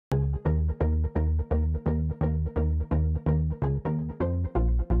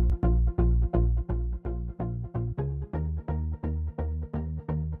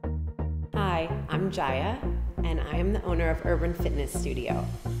I'm Jaya, and I am the owner of Urban Fitness Studio.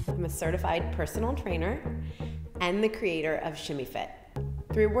 I'm a certified personal trainer and the creator of Shimmy Fit.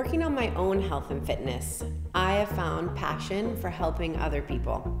 Through working on my own health and fitness, I have found passion for helping other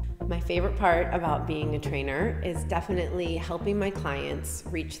people. My favorite part about being a trainer is definitely helping my clients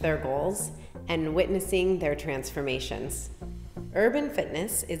reach their goals and witnessing their transformations. Urban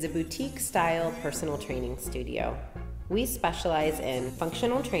Fitness is a boutique-style personal training studio. We specialize in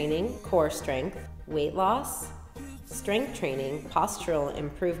functional training, core strength, weight loss, strength training, postural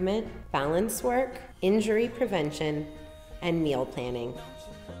improvement, balance work, injury prevention, and meal planning.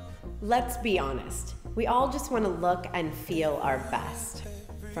 Let's be honest, we all just want to look and feel our best.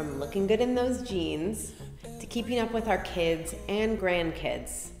 From looking good in those jeans, to keeping up with our kids and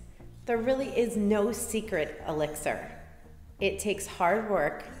grandkids. There really is no secret elixir. It takes hard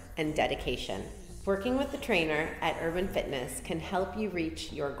work and dedication. Working with the trainer at Urban Fitness can help you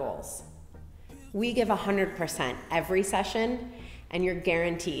reach your goals. We give 100% every session, and you're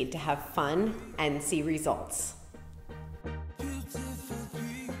guaranteed to have fun and see results.